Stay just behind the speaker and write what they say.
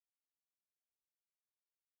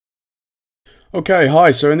Okay,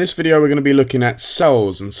 hi. So in this video we're going to be looking at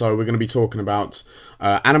cells, and so we're going to be talking about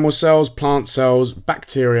animal cells, plant cells,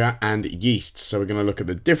 bacteria and yeast. So we're going to look at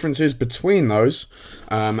the differences between those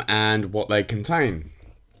and what they contain.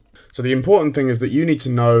 So the important thing is that you need to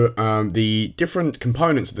know the different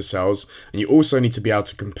components of the cells, and you also need to be able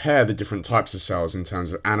to compare the different types of cells in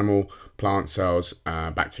terms of animal, plant cells,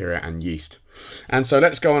 bacteria and yeast. And so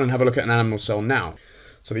let's go on and have a look at an animal cell now.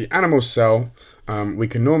 So the animal cell, we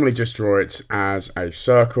can normally just draw it as a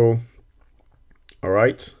circle, all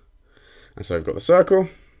right? And so we've got the circle,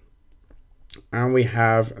 and we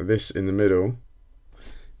have this in the middle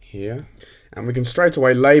here, and we can straight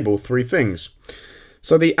away label three things.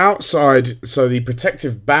 So the outside, so the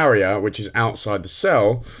protective barrier, which is outside the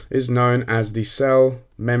cell, is known as the cell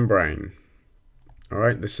membrane, all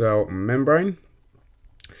right? The cell membrane.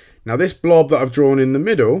 Now this blob that I've drawn in the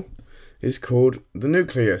middle is called the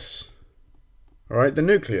nucleus. All right, the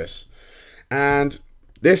nucleus. And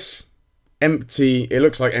this empty, it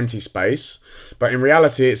looks like empty space, but in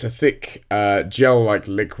reality it's a thick gel-like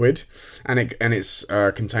liquid, and it's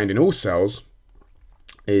contained in all cells,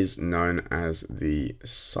 is known as the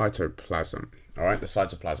cytoplasm. All right, the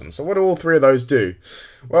cytoplasm. So what do all three of those do?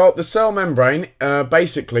 Well, the cell membrane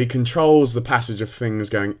basically controls the passage of things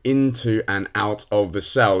going into and out of the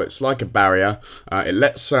cell. It's like a barrier. It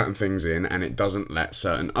lets certain things in and it doesn't let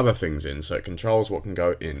certain other things in. So it controls what can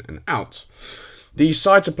go in and out. The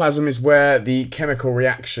cytoplasm is where the chemical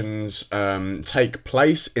reactions take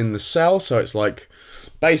place in the cell. So it's like,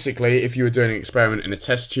 basically, if you were doing an experiment in a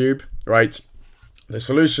test tube, right? The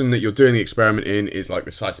solution that you're doing the experiment in is like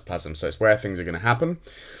the cytoplasm, so it's where things are going to happen.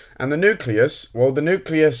 And the nucleus, well, the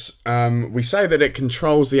nucleus, we say that it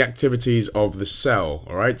controls the activities of the cell,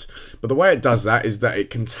 all right? But the way it does that is that it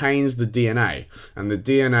contains the DNA, and the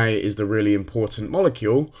DNA is the really important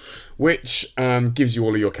molecule, which gives you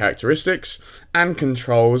all of your characteristics and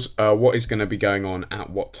controls what is going to be going on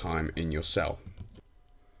at what time in your cell.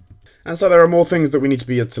 And so there are more things that we need to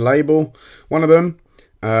be able to label. One of them,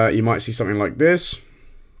 you might see something like this.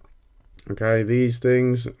 Okay, these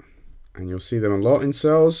things, and you'll see them a lot in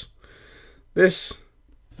cells. This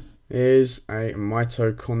is a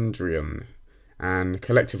mitochondrion, and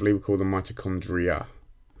collectively we call them mitochondria.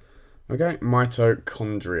 Okay,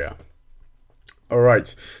 mitochondria.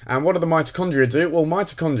 Alright, and what do the mitochondria do? Well,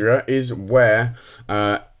 mitochondria is where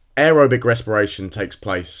aerobic respiration takes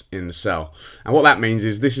place in the cell. And what that means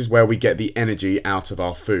is this is where we get the energy out of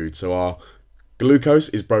our food. So our glucose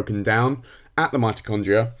is broken down at the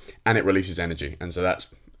mitochondria and it releases energy, and so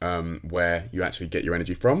that's where you actually get your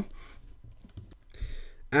energy from.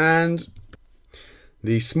 And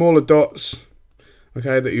the smaller dots,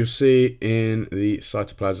 okay, that you'll see in the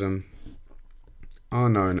cytoplasm are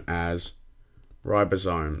known as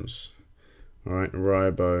ribosomes. All right,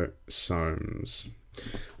 ribosomes.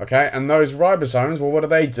 Okay, and those ribosomes, well, what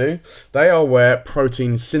do? They are where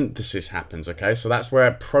protein synthesis happens, okay? So that's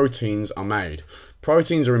where proteins are made.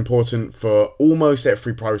 Proteins are important for almost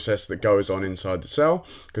every process that goes on inside the cell,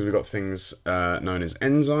 because we've got things known as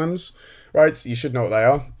enzymes, right? You should know what they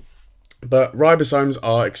are. But ribosomes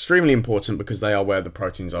are extremely important because they are where the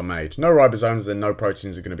proteins are made. No ribosomes, then no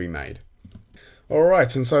proteins are going to be made. All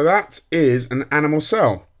right, and so that is an animal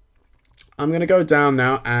cell. I'm going to go down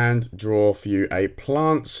now and draw for you a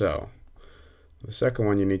plant cell. The second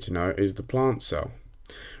one you need to know is the plant cell.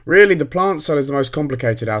 Really, the plant cell is the most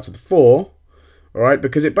complicated out of the four, all right,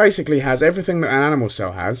 because it basically has everything that an animal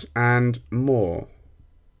cell has and more.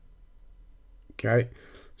 Okay,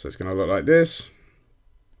 so it's going to look like this.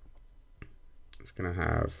 It's going to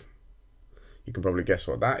have, you can probably guess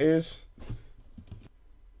what that is.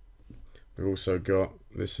 We've also got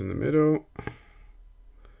this in the middle.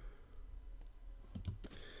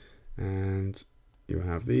 And you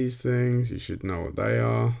have these things, you should know what they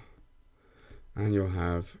are. And you'll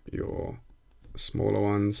have your smaller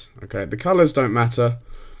ones. Okay, the colors don't matter.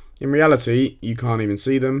 In reality, you can't even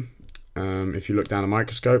see them if you look down a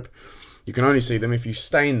microscope. You can only see them if you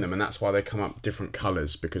stain them, and that's why they come up different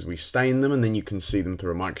colors, because we stain them and then you can see them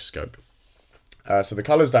through a microscope. So the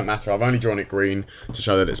colors don't matter. I've only drawn it green to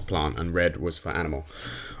show that it's plant, and red was for animal.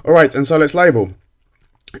 All right, and so let's label.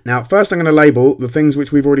 Now, first I'm going to label the things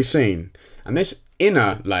which we've already seen. And this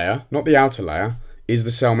inner layer, not the outer layer, is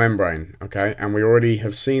the cell membrane, okay? And we already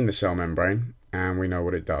have seen the cell membrane, and we know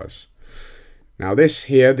what it does. Now this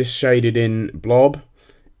here, this shaded in blob,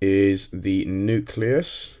 is the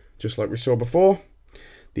nucleus, just like we saw before.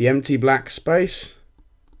 The empty black space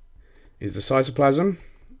is the cytoplasm.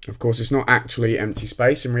 Of course, it's not actually empty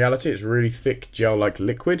space. In reality, it's really thick gel-like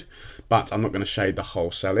liquid, but I'm not going to shade the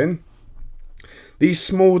whole cell in. These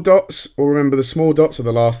small dots, or remember the small dots are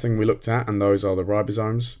the last thing we looked at, and those are the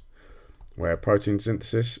ribosomes, where protein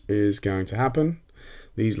synthesis is going to happen.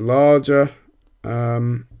 These larger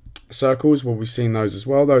circles, well, we've seen those as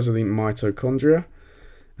well. Those are the mitochondria,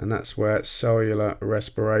 and that's where cellular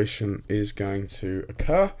respiration is going to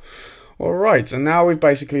occur. All right, and now we've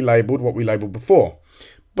basically labelled what we labelled before,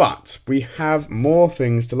 but we have more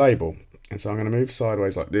things to label. And so I'm going to move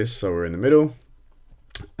sideways like this, so we're in the middle,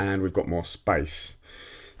 and we've got more space.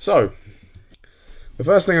 So the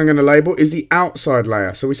first thing I'm going to label is the outside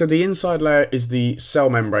layer. So we said the inside layer is the cell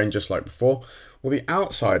membrane, just like before. Well, the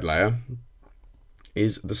outside layer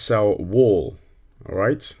is the cell wall. All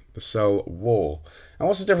right, the cell wall. And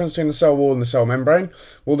what's the difference between the cell wall and the cell membrane?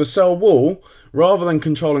 Well, the cell wall, rather than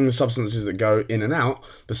controlling the substances that go in and out,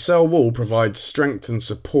 the cell wall provides strength and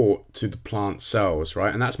support to the plant cells,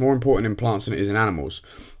 right? And that's more important in plants than it is in animals,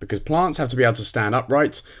 because plants have to be able to stand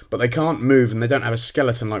upright, but they can't move and they don't have a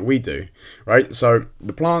skeleton like we do, right? So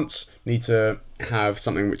the plants need to have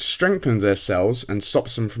something which strengthens their cells and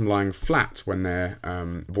stops them from lying flat when they're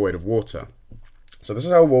void of water. So the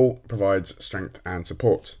cell wall provides strength and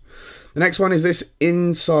support. The next one is this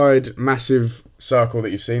inside massive circle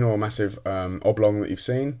that you've seen, or massive oblong that you've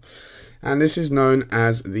seen. And this is known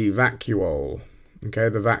as the vacuole. Okay,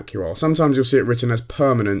 the vacuole. Sometimes you'll see it written as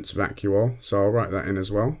permanent vacuole, so I'll write that in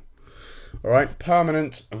as well. All right,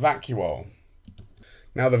 permanent vacuole.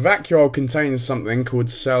 Now the vacuole contains something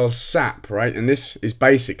called cell sap, right? And this is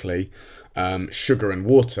basically sugar and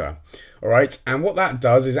water. All right, and what that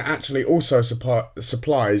does is it actually also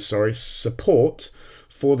supplies support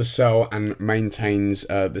for the cell and maintains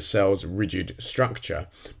the cell's rigid structure.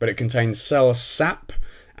 But it contains cell sap,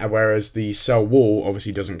 whereas the cell wall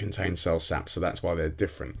obviously doesn't contain cell sap, so that's why they're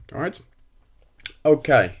different. All right.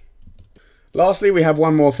 Okay. Lastly, we have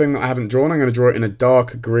one more thing that I haven't drawn. I'm going to draw it in a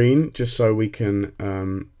dark green just so we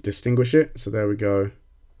can distinguish it. So there we go.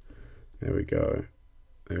 There we go.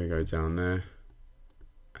 There we go down there.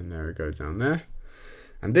 And there we go down there.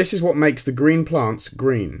 And this is what makes the green plants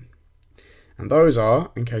green. And those are,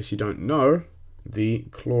 in case you don't know, the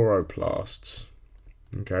chloroplasts.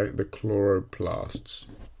 Okay, the chloroplasts.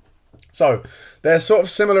 So they're sort of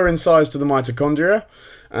similar in size to the mitochondria,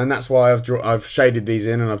 and that's why I've shaded these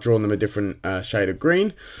in and I've drawn them a different shade of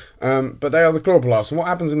green. But they are the chloroplasts, and what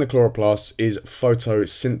happens in the chloroplasts is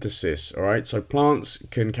photosynthesis. All right, so plants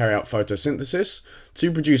can carry out photosynthesis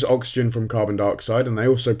to produce oxygen from carbon dioxide, and they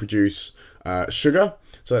also produce sugar.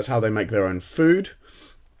 So that's how they make their own food.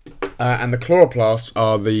 And the chloroplasts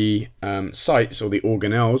are the sites, or the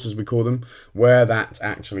organelles as we call them, where that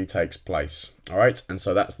actually takes place. All right, and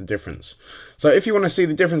so that's the difference. So if you want to see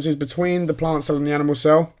the differences between the plant cell and the animal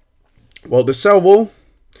cell, well, the cell wall,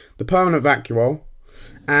 the permanent vacuole,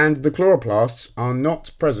 and the chloroplasts are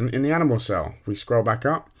not present in the animal cell. If we scroll back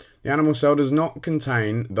up, the animal cell does not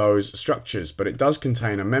contain those structures, but it does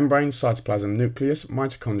contain a membrane, cytoplasm, nucleus,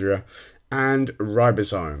 mitochondria, and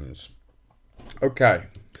ribosomes. Okay.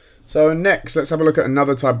 So next, let's have a look at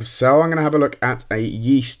another type of cell. I'm going to have a look at a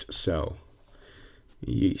yeast cell.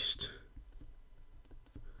 Yeast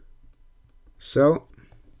cell.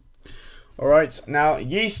 All right, now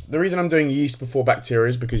yeast, the reason I'm doing yeast before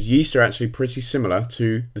bacteria is because yeast are actually pretty similar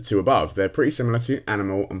to the two above. They're pretty similar to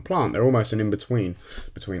animal and plant. They're almost an in-between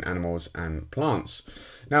between animals and plants.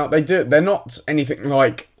 Now, they're not anything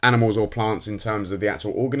like animals or plants in terms of the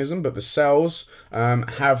actual organism, but the cells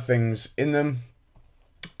have things in them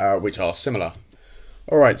which are similar.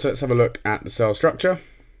 Alright, so let's have a look at the cell structure.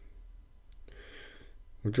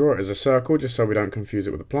 We'll draw it as a circle just so we don't confuse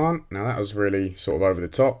it with a plant. Now that was really sort of over the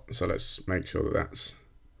top, so let's make sure that that's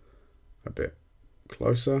a bit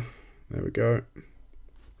closer. There we go.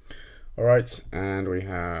 Alright, and we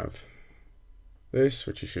have this,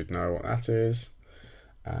 which you should know what that is.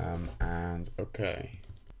 And okay.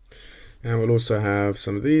 And we'll also have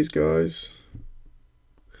some of these guys.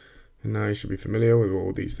 And now you should be familiar with what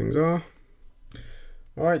all these things are.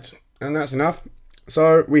 Alright, and that's enough.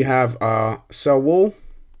 So we have our cell wall,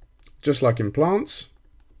 just like in plants.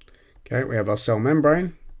 Okay, we have our cell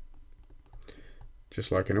membrane,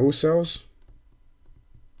 just like in all cells.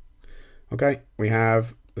 Okay, we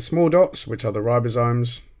have the small dots, which are the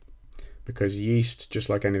ribosomes, because yeast, just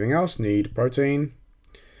like anything else, need protein.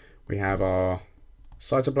 We have our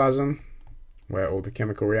cytoplasm, where all the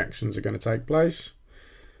chemical reactions are going to take place.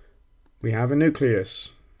 We have a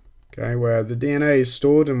nucleus, okay, where the DNA is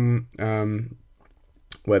stored and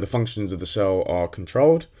where the functions of the cell are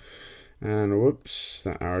controlled. And whoops,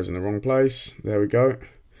 that arrow's in the wrong place. There we go.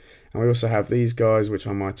 And we also have these guys, which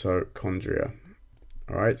are mitochondria.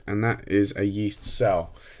 All right, and that is a yeast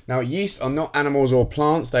cell. Now, yeast are not animals or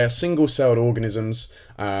plants. They are single-celled organisms,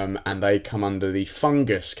 and they come under the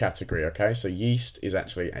fungus category, okay? So yeast is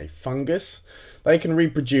actually a fungus. They can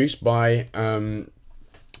reproduce by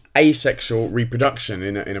asexual reproduction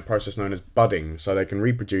in a process known as budding. So they can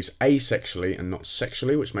reproduce asexually and not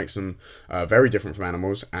sexually, which makes them very different from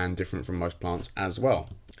animals and different from most plants as well.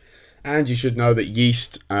 And you should know that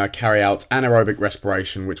yeast carry out anaerobic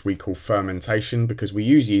respiration, which we call fermentation, because we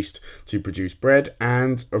use yeast to produce bread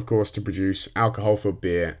and, of course, to produce alcohol for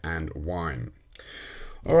beer and wine.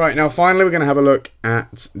 All right, now finally we're going to have a look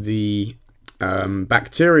at the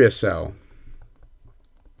bacteria cell.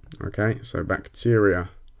 Okay, so bacteria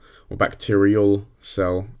or bacterial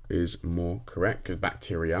cell is more correct because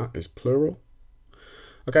bacteria is plural.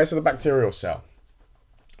 Okay, so the bacterial cell.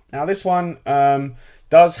 Now this one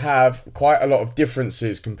does have quite a lot of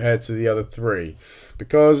differences compared to the other three,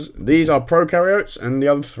 because these are prokaryotes and the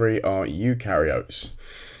other three are eukaryotes.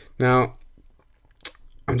 Now,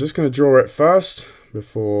 I'm just going to draw it first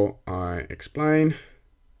before I explain.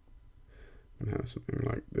 I'm going to have something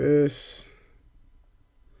like this.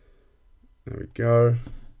 There we go.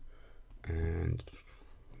 And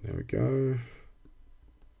there we go.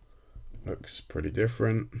 Looks pretty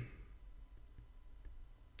different.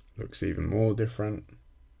 Looks even more different.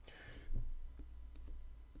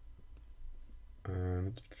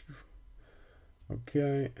 And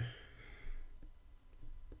okay.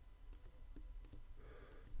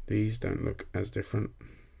 These don't look as different.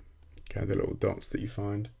 Okay, the little dots that you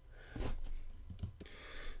find.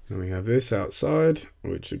 And we have this outside,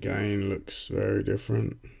 which again looks very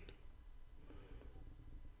different.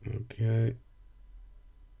 Okay.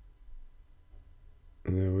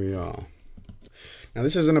 And there we are. Now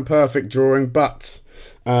this isn't a perfect drawing, but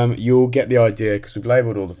you'll get the idea because we've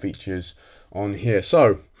labelled all the features on here.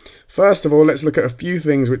 So, first of all, let's look at a few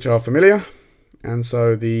things which are familiar. And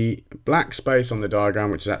so the black space on the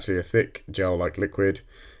diagram, which is actually a thick gel-like liquid,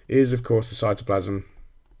 is of course the cytoplasm.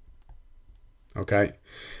 Okay,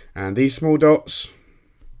 and these small dots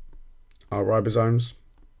are ribosomes.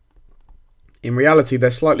 In reality,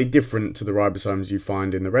 they're slightly different to the ribosomes you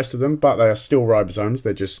find in the rest of them, but they are still ribosomes,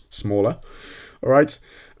 they're just smaller. All right,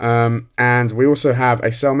 and we also have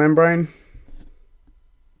a cell membrane.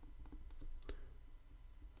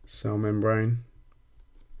 Cell membrane.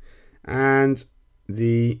 And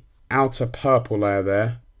the outer purple layer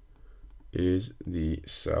there is the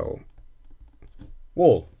cell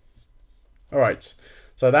wall. All right,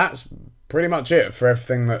 so that's pretty much it for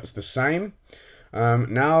everything that's the same.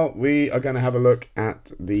 Now we are going to have a look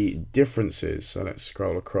at the differences. So let's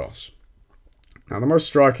scroll across. Now the most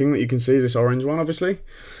striking that you can see is this orange one, obviously.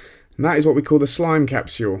 And that is what we call the slime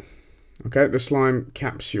capsule. Okay, the slime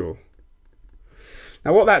capsule.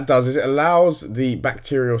 Now what that does is it allows the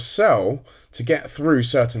bacterial cell to get through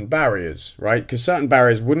certain barriers, right? Because certain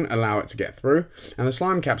barriers wouldn't allow it to get through, and the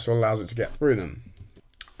slime capsule allows it to get through them.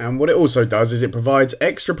 And what it also does is it provides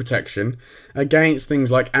extra protection against things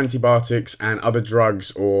like antibiotics and other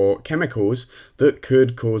drugs or chemicals that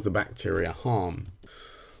could cause the bacteria harm.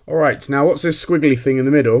 Alright, now what's this squiggly thing in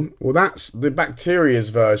the middle? Well, that's the bacteria's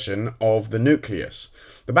version of the nucleus.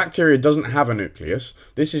 The bacteria doesn't have a nucleus.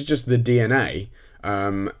 This is just the DNA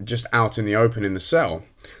just out in the open in the cell.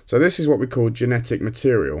 So this is what we call genetic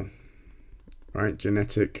material. Right,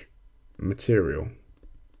 genetic material.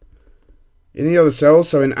 In the other cells,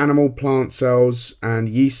 so in animal, plant cells and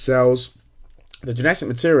yeast cells, the genetic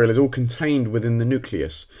material is all contained within the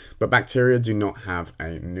nucleus, but bacteria do not have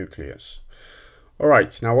a nucleus.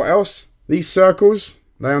 Alright, now what else? These circles,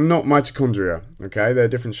 they are not mitochondria, okay? They're a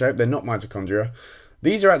different shape, they're not mitochondria.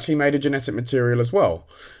 These are actually made of genetic material as well,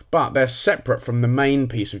 but they're separate from the main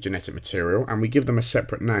piece of genetic material, and we give them a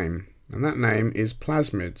separate name, and that name is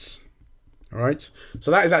plasmids. Alright,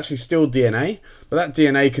 so that is actually still DNA, but that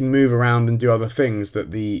DNA can move around and do other things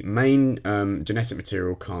that the main genetic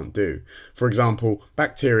material can't do. For example,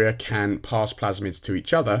 bacteria can pass plasmids to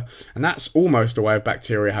each other, and that's almost a way of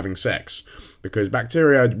bacteria having sex, because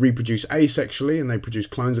bacteria reproduce asexually and they produce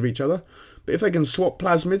clones of each other, but if they can swap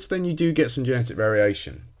plasmids, then you do get some genetic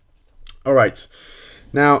variation. Alright,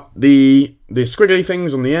 now the squiggly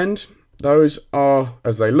things on the end, those are,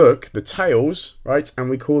 as they look, the tails, right? And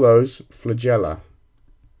we call those flagella.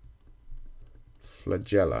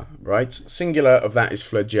 Flagella, right? Singular of that is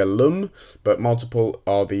flagellum, but multiple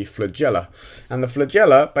are the flagella. And the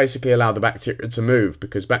flagella basically allow the bacteria to move,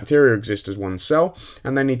 because bacteria exist as one cell,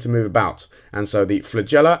 and they need to move about. And so the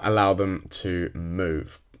flagella allow them to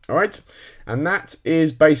move. All right? And that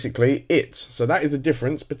is basically it. So that is the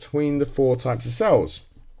difference between the four types of cells.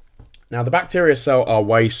 Now, the bacteria cell are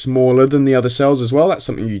way smaller than the other cells as well. That's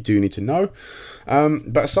something you do need to know.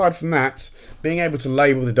 But aside from that, being able to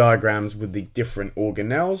label the diagrams with the different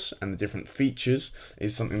organelles and the different features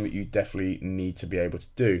is something that you definitely need to be able to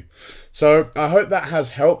do. So I hope that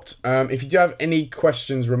has helped. If you do have any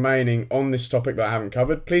questions remaining on this topic that I haven't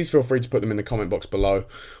covered, please feel free to put them in the comment box below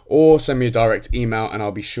or send me a direct email and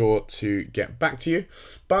I'll be sure to get back to you.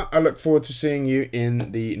 But I look forward to seeing you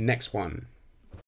in the next one.